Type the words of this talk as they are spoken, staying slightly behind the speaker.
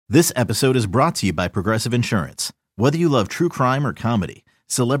This episode is brought to you by Progressive Insurance. Whether you love true crime or comedy,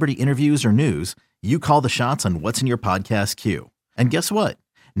 celebrity interviews or news, you call the shots on what's in your podcast queue. And guess what?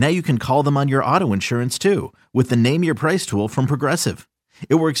 Now you can call them on your auto insurance too with the Name Your Price tool from Progressive.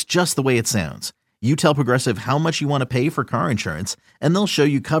 It works just the way it sounds. You tell Progressive how much you want to pay for car insurance, and they'll show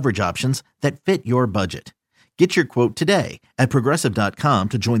you coverage options that fit your budget. Get your quote today at Progressive.com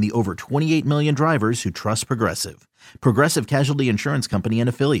to join the over 28 million drivers who trust Progressive. Progressive Casualty Insurance Company and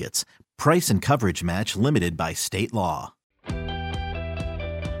Affiliates. Price and coverage match limited by state law.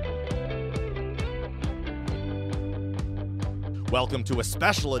 Welcome to a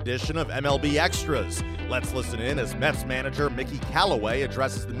special edition of MLB Extras. Let's listen in as Mets manager Mickey Callaway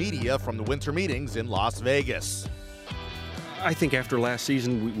addresses the media from the winter meetings in Las Vegas. I think after last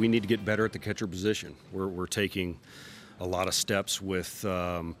season, we need to get better at the catcher position. We're taking a lot of steps with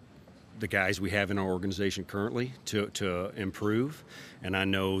the guys we have in our organization currently to improve. And I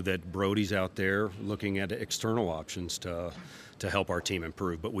know that Brody's out there looking at external options to help our team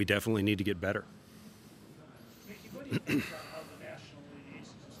improve. But we definitely need to get better.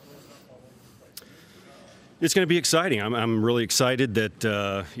 It's going to be exciting. I'm really excited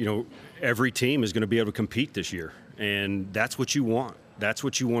that every team is going to be able to compete this year. And that's what you want. That's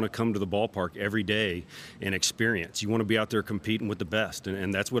what you want to come to the ballpark every day and experience. You want to be out there competing with the best,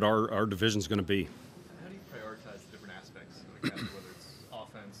 and that's what our division is going to be. How do you prioritize the different aspects of the game, whether it's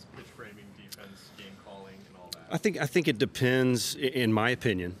offense, pitch framing, defense, game calling, and all that? I think it depends, in my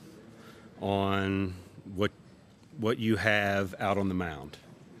opinion, on what you have out on the mound.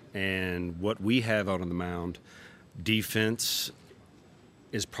 And what we have out on the mound, defense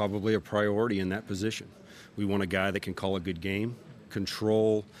is probably a priority in that position. We want a guy that can call a good game,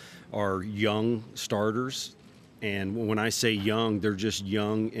 control our young starters. And when I say young, they're just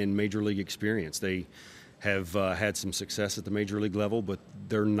young in major league experience. They have had some success at the major league level, but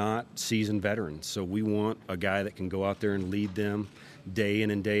they're not seasoned veterans. So we want a guy that can go out there and lead them day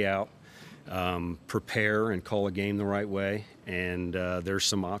in and day out, prepare and call a game the right way. And there's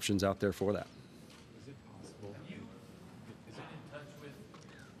some options out there for that. Is it possible? Is it in touch with?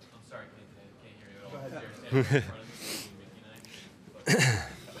 I'm sorry, can't hear you at all. Go ahead.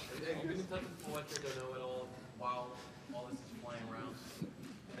 Have you been in touch with Fletcher to know it all while all this is flying around?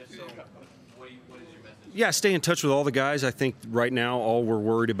 And if so, what is your message? Yeah, stay in touch with all the guys. I think right now all we're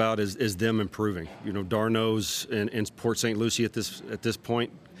worried about is them improving. Darno's in Port St. Lucie at this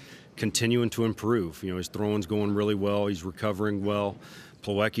point, continuing to improve. His throwing's going really well. He's recovering well.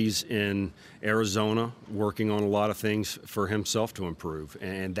 Plawecki's in Arizona working on a lot of things for himself to improve.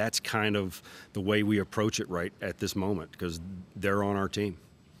 And that's kind of the way we approach it right at this moment because they're on our team.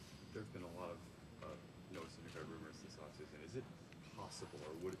 There have been a lot of notice and rumors this offseason. Is it possible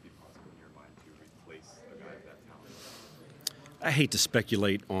or would it be possible in your mind to replace a guy of that talent? I hate to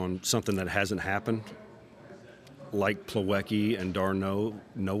speculate on something that hasn't happened. Like Plawecki and Darno,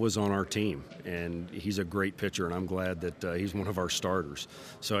 Noah's on our team, and he's a great pitcher, and I'm glad that he's one of our starters.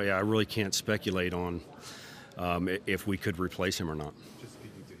 So, yeah, I really can't speculate on if we could replace him or not. Just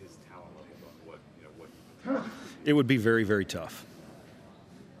speaking to his talent, what It would be very, very tough.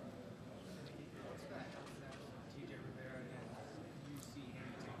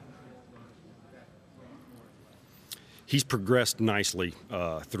 He's progressed nicely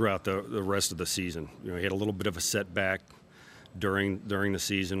throughout the rest of the season. He had a little bit of a setback during the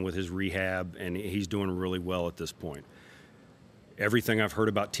season with his rehab, and he's doing really well at this point. Everything I've heard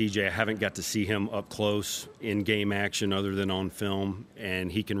about TJ, I haven't got to see him up close in game action other than on film, and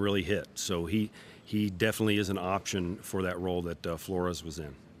he can really hit. So he definitely is an option for that role that Flores was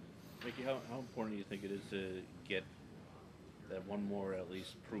in. Mickey, how important do you think it is to get that one more at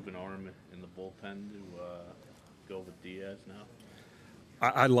least proven arm in the bullpen to go with Diaz now?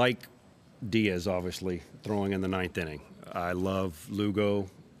 I like Diaz, obviously, throwing in the ninth inning. I love Lugo.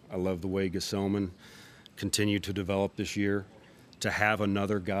 I love the way Gesellman continued to develop this year. To have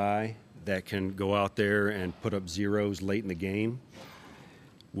another guy that can go out there and put up zeros late in the game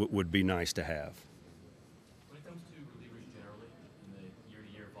would be nice to have. When it comes to relievers generally and the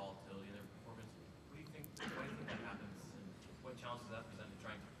year-to-year volatility in their performance, what do you think that happens and what challenges that present in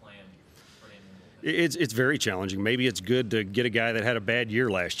trying to plan for him? It's very challenging. Maybe it's good to get a guy that had a bad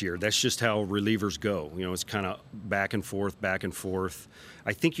year last year. That's just how relievers go. It's kind of back and forth, back and forth.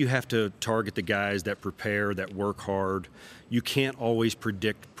 I think you have to target the guys that prepare, that work hard. You can't always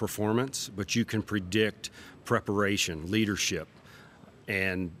predict performance, but you can predict preparation, leadership,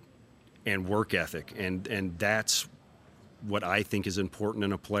 and work ethic. And that's what I think is important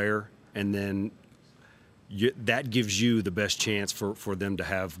in a player. And then that gives you the best chance for them to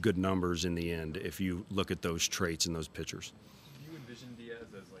have good numbers in the end if you look at those traits in those pitchers. Do you envision Diaz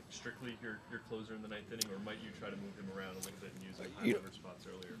as like strictly your closer in the ninth inning, or might you try to move him around a little bit and use high leverage spots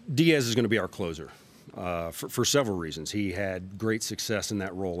earlier? Diaz is going to be our closer for several reasons. He had great success in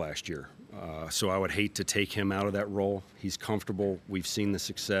that role last year, so I would hate to take him out of that role. He's comfortable. We've seen the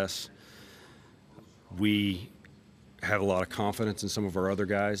success. We have a lot of confidence in some of our other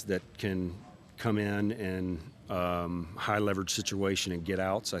guys that can come in and high leverage situation and get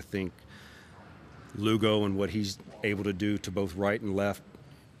outs. I think Lugo and what he's able to do to both right and left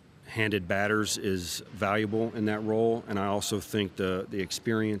handed batters is valuable in that role. And I also think the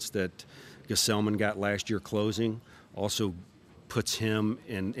experience that Gesellman got last year closing also puts him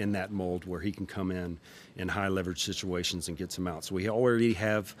in that mold where he can come in high leverage situations and get some outs. So we already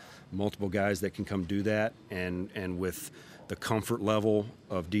have multiple guys that can come do that, and with the comfort level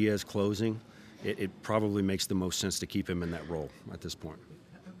of Diaz closing, it probably makes the most sense to keep him in that role at this point.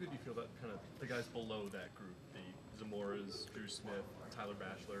 How good do you feel that kind of the guys below that group, the Zamoras, Drew Smith, Tyler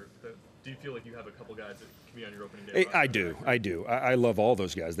Batchelor, do you feel like you have a couple guys that can be on your opening day? I do. I love all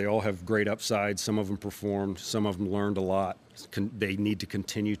those guys. They all have great upside. Some of them performed. Some of them learned a lot. They need to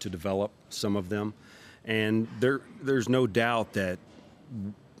continue to develop some of them. And there's no doubt that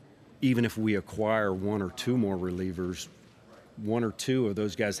even if we acquire one or two more relievers, one or two of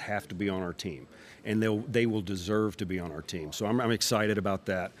those guys have to be on our team, and they will deserve to be on our team. So I'm excited about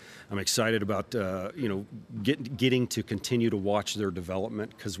that. I'm excited about getting to continue to watch their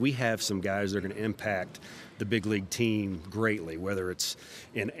development, because we have some guys that are going to impact the big league team greatly. Whether it's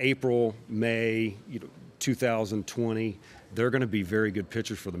in April, May, 2020, they're going to be very good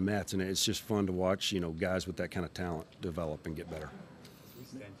pitchers for the Mets, and it's just fun to watch guys with that kind of talent develop and get better. As we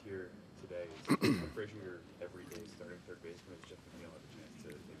stand here today, Todd Frazier your everyday starting third baseman, is Jeff McNeil have a chance to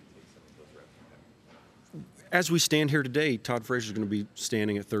maybe take some of those reps from him? As we stand here today, Todd Frazier is going to be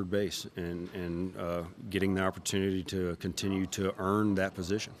standing at third base and getting the opportunity to continue to earn that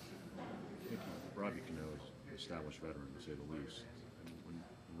position. I think Robbie Cano is an established veteran, to say the least. And when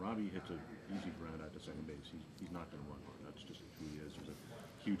Robbie hits an easy ground out to second base, he's not going to run hard. That's just who he is. There's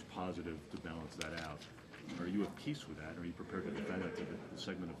a huge positive to balance that out. Are you at peace with that? Are you prepared to defend that to the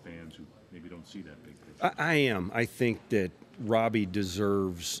segment of fans who maybe don't see that big picture? I am. I think that Robbie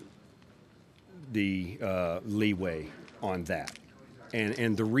deserves the leeway on that.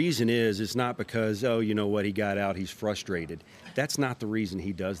 And the reason is, it's not because, he got out, he's frustrated. That's not the reason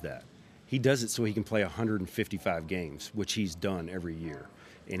he does that. He does it so he can play 155 games, which he's done every year.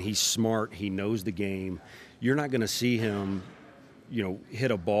 And he's smart. He knows the game. You're not going to see him,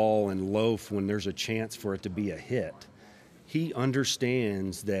 hit a ball and loaf when there's a chance for it to be a hit. He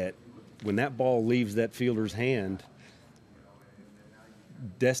understands that when that ball leaves that fielder's hand,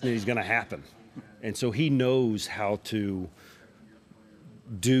 destiny's going to happen. And so he knows how to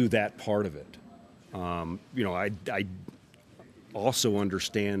do that part of it. I also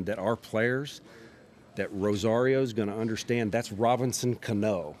understand that our players, that Rosario's going to understand that's Robinson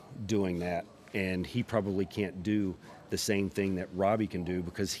Cano doing that, and he probably can't do the same thing that Robbie can do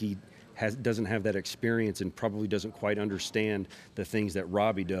because he doesn't have that experience and probably doesn't quite understand the things that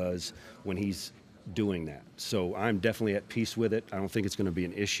Robbie does when he's doing that. So I'm definitely at peace with it. I don't think it's going to be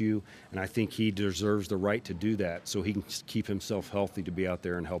an issue, and I think he deserves the right to do that so he can keep himself healthy to be out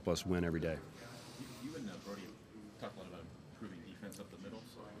there and help us win every day. You and Brody talked a lot about improving defense up the middle.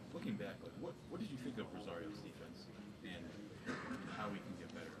 So looking back, what did you think of Rosario's defense and how we can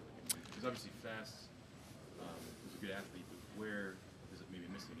get better? He's obviously fast, he's a good athlete, but where is it maybe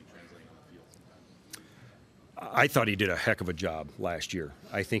missing in translating on the field sometimes? I thought he did a heck of a job last year.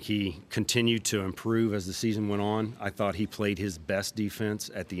 I think he continued to improve as the season went on. I thought he played his best defense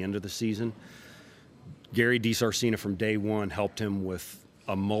at the end of the season. Gary DiSarcina from day one helped him with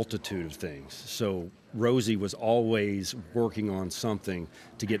a multitude of things. So Rosie was always working on something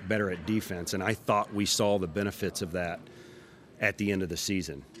to get better at defense, and I thought we saw the benefits of that at the end of the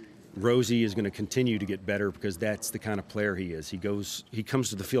season. Rosie is going to continue to get better because that's the kind of player he is. He comes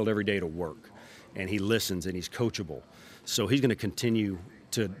to the field every day to work, and he listens, and he's coachable. So he's going to continue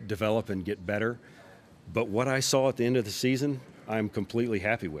to develop and get better. But what I saw at the end of the season, I'm completely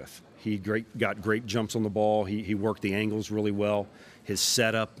happy with. He got great jumps on the ball. He worked the angles really well. His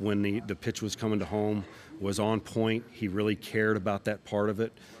setup when the pitch was coming to home was on point. He really cared about that part of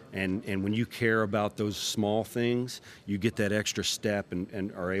it. And when you care about those small things, you get that extra step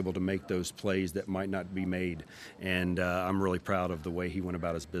and are able to make those plays that might not be made. And I'm really proud of the way he went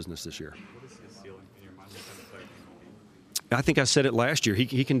about his business this year. What is his ceiling in your mind? What kind of player can he be? I think I said it last year.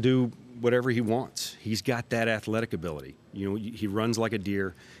 He can do whatever he wants. He's got that athletic ability. He runs like a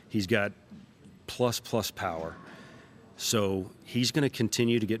deer. He's got plus power. So he's going to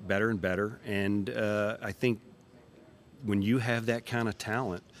continue to get better and better. And I think when you have that kind of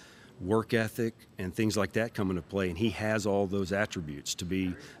talent, work ethic and things like that come into play, and he has all those attributes to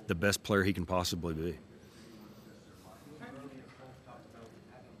be the best player he can possibly be.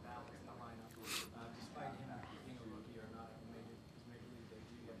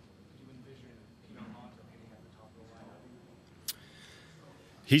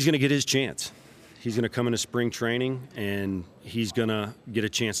 He's going to get his chance. He's going to come into spring training, and he's going to get a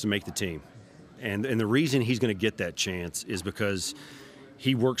chance to make the team. And the reason he's going to get that chance is because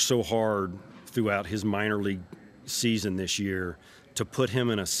he worked so hard throughout his minor league season this year to put him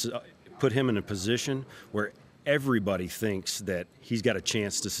in a position where everybody thinks that he's got a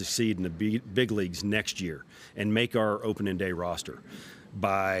chance to succeed in the big leagues next year and make our opening day roster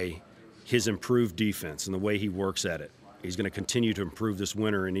by his improved defense and the way he works at it. He's going to continue to improve this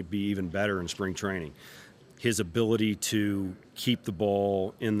winter and he'd be even better in spring training. His ability to keep the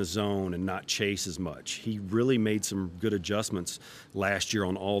ball in the zone and not chase as much. He really made some good adjustments last year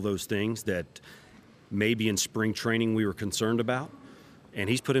on all those things that maybe in spring training we were concerned about. And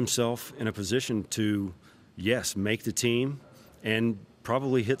he's put himself in a position to, yes, make the team and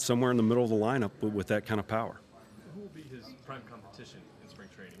probably hit somewhere in the middle of the lineup with that kind of power. Who will be his prime competition in spring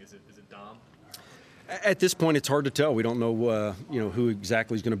training? Is it Dom? At this point, it's hard to tell. We don't know, who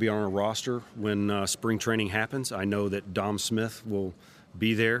exactly is going to be on our roster when spring training happens. I know that Dom Smith will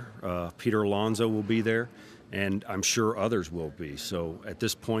be there, Peter Alonso will be there, and I'm sure others will be. So at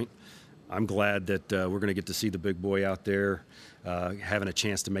this point, I'm glad that we're going to get to see the big boy out there having a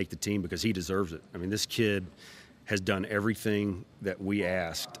chance to make the team because he deserves it. I mean, this kid has done everything that we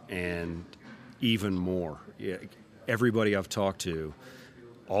asked and even more. Yeah, everybody I've talked to,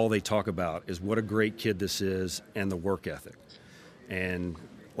 all they talk about is what a great kid this is and the work ethic. And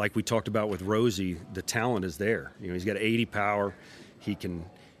like we talked about with Rosie, the talent is there. He's got 80 power. He can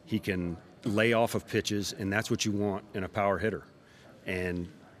lay off of pitches, and that's what you want in a power hitter. And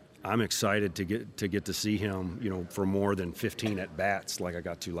I'm excited to get to see him, for more than 15 at bats like I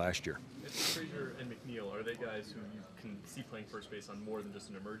got to last year. Frazier and McNeil, are they guys who you can see playing first base on more than just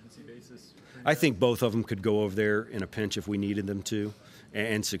an emergency basis? I think both of them could go over there in a pinch if we needed them to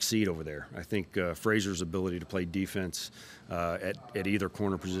and succeed over there. I think Frazier's ability to play defense at either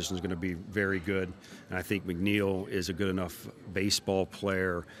corner position is going to be very good. And I think McNeil is a good enough baseball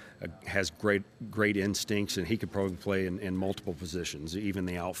player, has great instincts, and he could probably play in multiple positions, even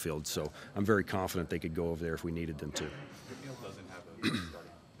the outfield. So I'm very confident they could go over there if we needed them to. McNeil doesn't have a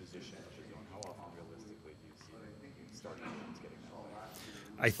starting position. How often realistically do you see starting getting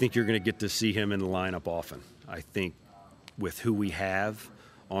that? I think you're going to get to see him in the lineup often. I think with who we have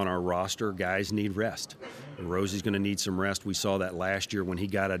on our roster, guys need rest. And Rosie's going to need some rest. We saw that last year when he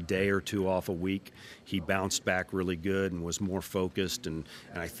got a day or two off a week. He bounced back really good and was more focused, and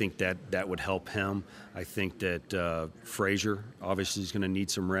I think that would help him. I think that Frazier obviously is going to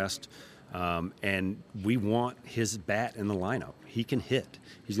need some rest. And we want his bat in the lineup. He can hit.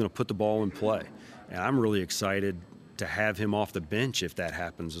 He's going to put the ball in play. And I'm really excited to have him off the bench if that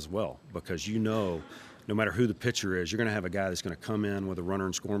happens as well, because no matter who the pitcher is, you're going to have a guy that's going to come in with a runner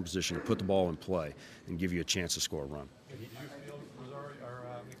in scoring position to put the ball in play and give you a chance to score a run.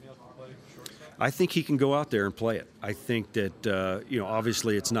 I think he can go out there and play it. I think that,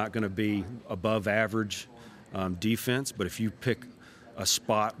 obviously it's not going to be above average defense, but if you pick a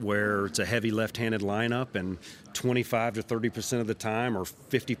spot where it's a heavy left-handed lineup and 25 to 30% of the time or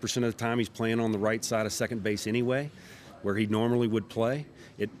 50% of the time he's playing on the right side of second base anyway, where he normally would play,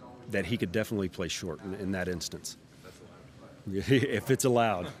 that he could definitely play short in that instance. If it's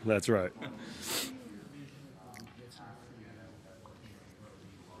allowed, that's right.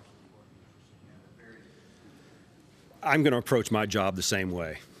 I'm going to approach my job the same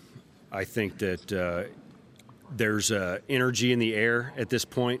way. I think that there's energy in the air at this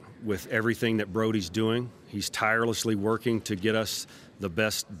point with everything that Brody's doing. He's tirelessly working to get us the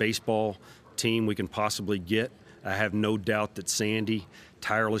best baseball team we can possibly get. I have no doubt that Sandy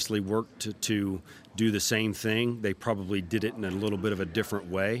tirelessly worked to do the same thing. They probably did it in a little bit of a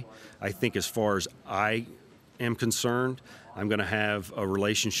different way. I think as far as I am concerned, I'm going to have a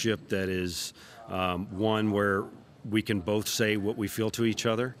relationship that is one where we can both say what we feel to each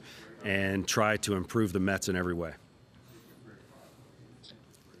other and try to improve the Mets in every way.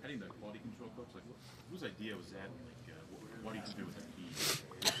 Heading the quality control coach, whose idea was that? What do you do with that?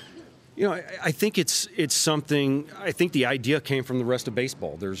 I think it's something. I think the idea came from the rest of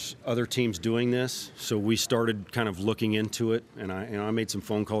baseball. There's other teams doing this, so we started kind of looking into it. And I made some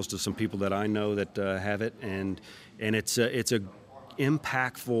phone calls to some people that I know that have it, and it's a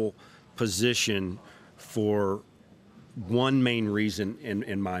impactful position for one main reason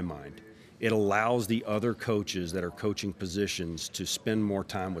in my mind it allows the other coaches that are coaching positions to spend more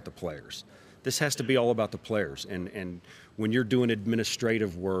time with the players. This has to be all about the players. And when you're doing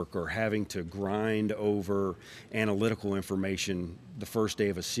administrative work or having to grind over analytical information the first day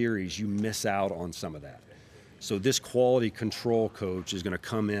of a series, you miss out on some of that. So this quality control coach is going to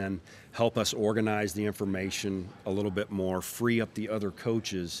come in, help us organize the information a little bit more, free up the other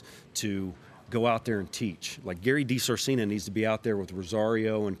coaches to go out there and teach. Like Gary DiSarcina needs to be out there with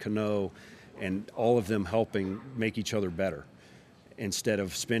Rosario and Cano and all of them helping make each other better, instead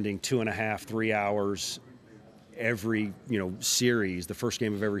of spending 2.5, 3 hours every series, the first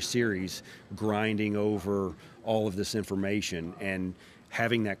game of every series, grinding over all of this information. And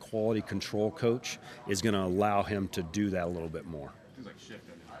having that quality control coach is going to allow him to do that a little bit more. Seems like shift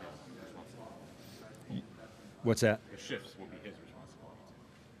and his responsibility. What's that? The shifts will be his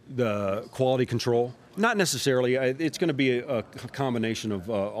responsibility. The quality control? Not necessarily. It's going to be a combination of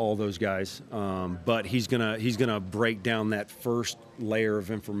all those guys, but he's gonna break down that first layer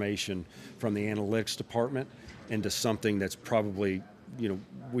of information from the analytics department into something that's probably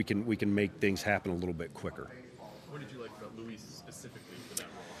we can make things happen a little bit quicker. What did you like about Luis specifically for that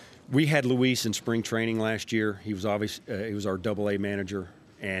role? We had Luis in spring training last year. He was he was our AA manager,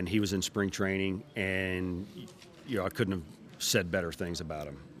 and he was in spring training, and I couldn't have said better things about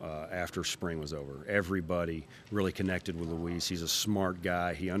him after spring was over. Everybody really connected with Luis. He's a smart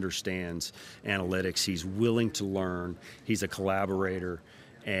guy. He understands analytics. He's willing to learn. He's a collaborator,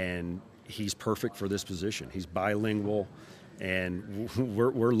 and he's perfect for this position. He's bilingual. And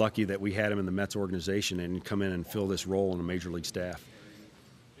we're lucky that we had him in the Mets organization and come in and fill this role in the major league staff.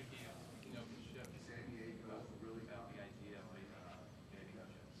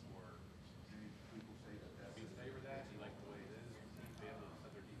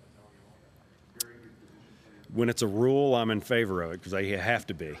 When it's a rule, I'm in favor of it because they have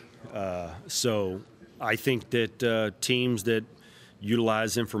to be. So I think that teams that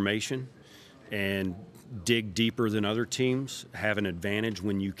utilize information and dig deeper than other teams have an advantage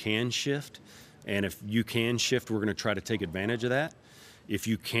when you can shift. And if you can shift, we're going to try to take advantage of that. If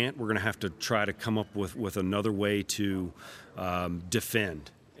you can't, we're going to have to try to come up with another way to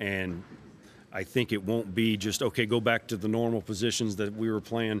defend. And I think it won't be just, okay, go back to the normal positions that we were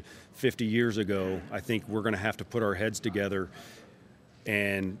playing 50 years ago. I think we're going to have to put our heads together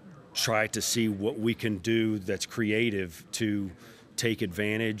and try to see what we can do that's creative to take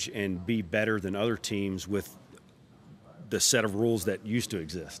advantage and be better than other teams with the set of rules that used to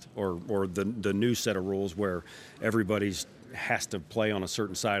exist, or the new set of rules where everybody's has to play on a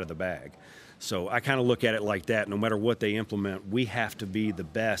certain side of the bag. So I kind of look at it like that. No matter what they implement, we have to be the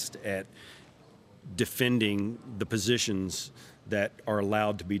best at defending the positions that are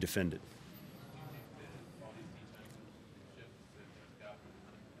allowed to be defended.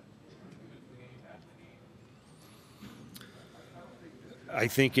 I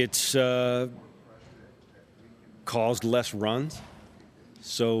think it's caused less runs.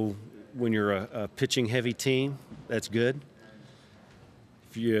 So when you're a pitching-heavy team, that's good.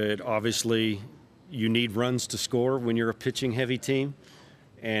 Obviously, you need runs to score when you're a pitching-heavy team,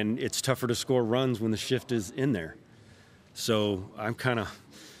 and it's tougher to score runs when the shift is in there. So I'm kind of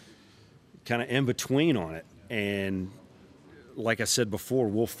in between on it. And like I said before,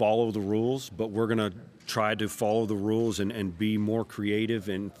 we'll follow the rules, but we're going to try to follow the rules and be more creative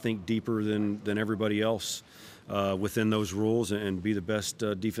and think deeper than everybody else within those rules and be the best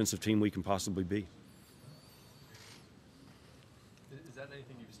defensive team we can possibly be. Is that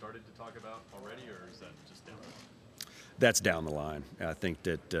anything you've started to talk about already, or is that just down the line? That's down the line. I think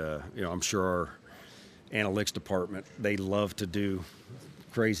that, I'm sure our analytics department, they love to do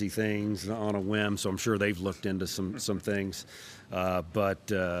crazy things on a whim, so I'm sure they've looked into some things.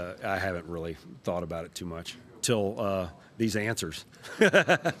 But I haven't really thought about it too much till these answers. You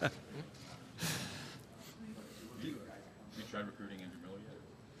tried recruiting Andrew Miller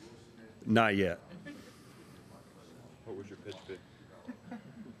yet? Not yet. What was your pitch bid?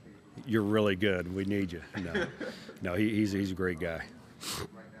 You're really good. We need you. No, he's a great guy.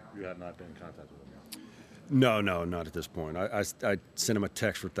 You have not been in contact with him yet? No, not at this point. I sent him a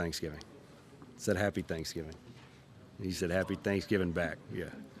text for Thanksgiving. Said Happy Thanksgiving. He said Happy Thanksgiving back. Yeah.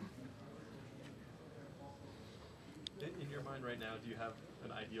 In your mind right now, do you have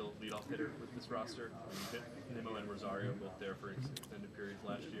an ideal leadoff hitter with this roster? Nimmo and Rosario both there for extended periods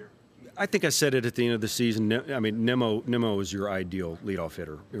last year. I think I said it at the end of the season. I mean, Nimmo is your ideal leadoff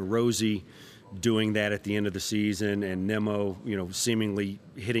hitter. Rosie doing that at the end of the season, and Nimmo, seemingly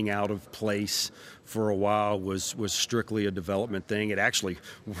hitting out of place for a while was strictly a development thing. It actually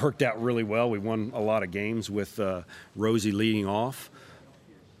worked out really well. We won a lot of games with Rosie leading off,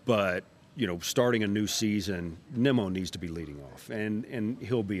 but starting a new season, Nimmo needs to be leading off, and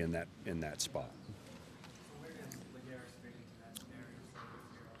he'll be in that spot.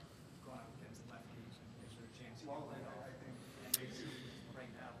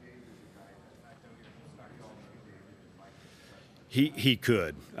 He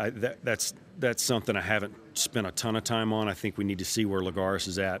could. That's something I haven't spent a ton of time on. I think we need to see where Lagares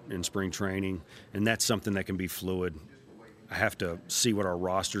is at in spring training, and that's something that can be fluid. I have to see what our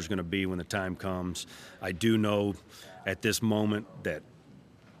roster is going to be when the time comes. I do know at this moment that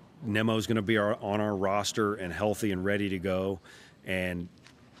Nimmo's going to be on our roster and healthy and ready to go, and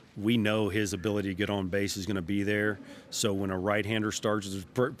we know his ability to get on base is going to be there. So when a right-hander starts, there's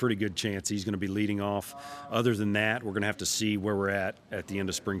a pretty good chance he's going to be leading off. Other than that, we're going to have to see where we're at the end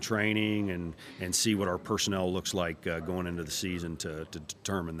of spring training and see what our personnel looks like going into the season to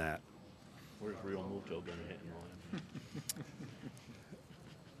determine that. Where's Real Muto going to hit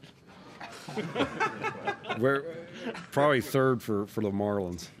in line? We're probably third for the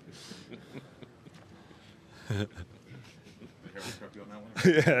Marlins.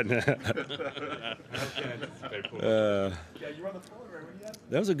 Yeah, no.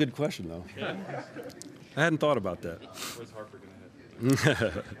 That was a good question, though. Yeah. I hadn't thought about that. Where's Harper going to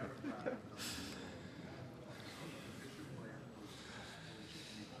hit?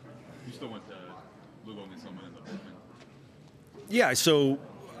 You still want Lugo and someone in the bullpen? Yeah, so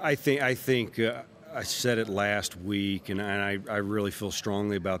I think I said it last week, and I really feel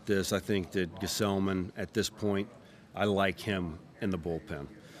strongly about this. I think that Gesellman, at this point, I like him in the bullpen.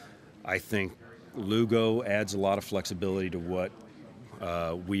 I think Lugo adds a lot of flexibility to what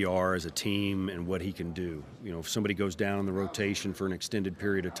we are as a team and what he can do. If somebody goes down in the rotation for an extended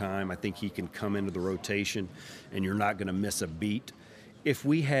period of time, I think he can come into the rotation and you're not going to miss a beat. If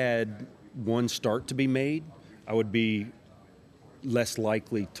we had one start to be made, I would be less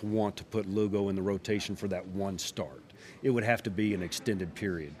likely to want to put Lugo in the rotation for that one start. It would have to be an extended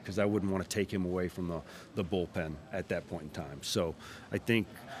period because I wouldn't want to take him away from the bullpen at that point in time. So I think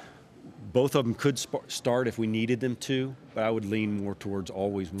both of them could start if we needed them to, but I would lean more towards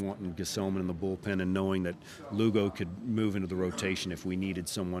always wanting Gesellman in the bullpen and knowing that Lugo could move into the rotation if we needed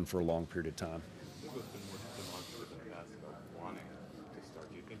someone for a long period of time. Lugo's been more demonstrative in the past about wanting to start.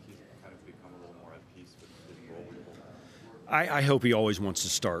 Do you think he's kind of become a little more at peace with his role in the bullpen? I hope he always wants to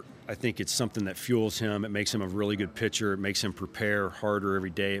start. I think it's something that fuels him. It makes him a really good pitcher. It makes him prepare harder every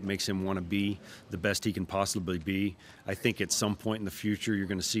day. It makes him want to be the best he can possibly be. I think at some point in the future you're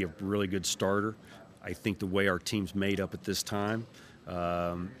going to see a really good starter. I think the way our team's made up at this time,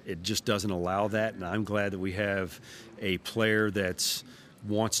 it just doesn't allow that, and I'm glad that we have a player that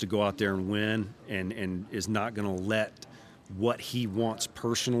wants to go out there and win and is not going to let what he wants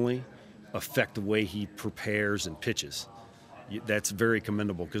personally affect the way he prepares and pitches. That's very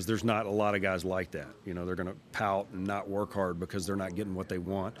commendable because there's not a lot of guys like that. They're going to pout and not work hard because they're not getting what they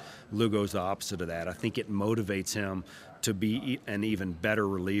want. Lugo's the opposite of that. I think it motivates him to be an even better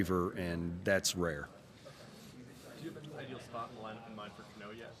reliever, and that's rare. Do you have an ideal spot in the lineup in mind for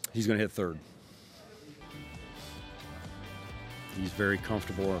Cano yet? He's going to hit third. He's very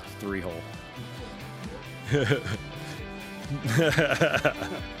comfortable at the 3-hole.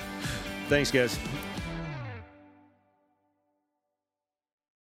 Thanks, guys.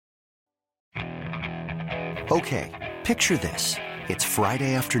 Okay, picture this. It's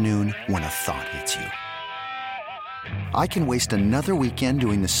Friday afternoon when a thought hits you. I can waste another weekend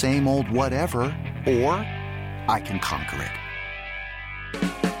doing the same old whatever, or I can conquer it.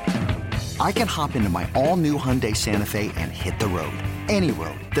 I can hop into my all-new Hyundai Santa Fe and hit the road. Any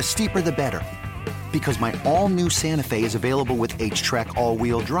road. The steeper, the better. Because my all-new Santa Fe is available with H-Track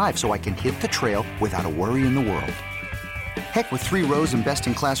all-wheel drive, so I can hit the trail without a worry in the world. Heck, with 3 rows and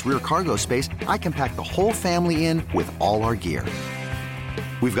best-in-class rear cargo space, I can pack the whole family in with all our gear.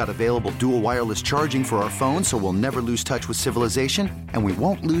 We've got available dual wireless charging for our phones, so we'll never lose touch with civilization, and we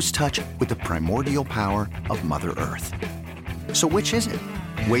won't lose touch with the primordial power of Mother Earth. So which is it?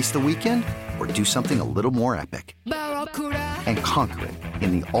 Waste the weekend or do something a little more epic? And conquer it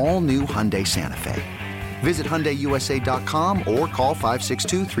in the all-new Hyundai Santa Fe. Visit HyundaiUSA.com or call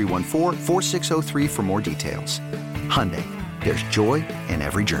 562-314-4603 for more details. Hyundai, there's joy in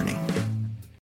every journey.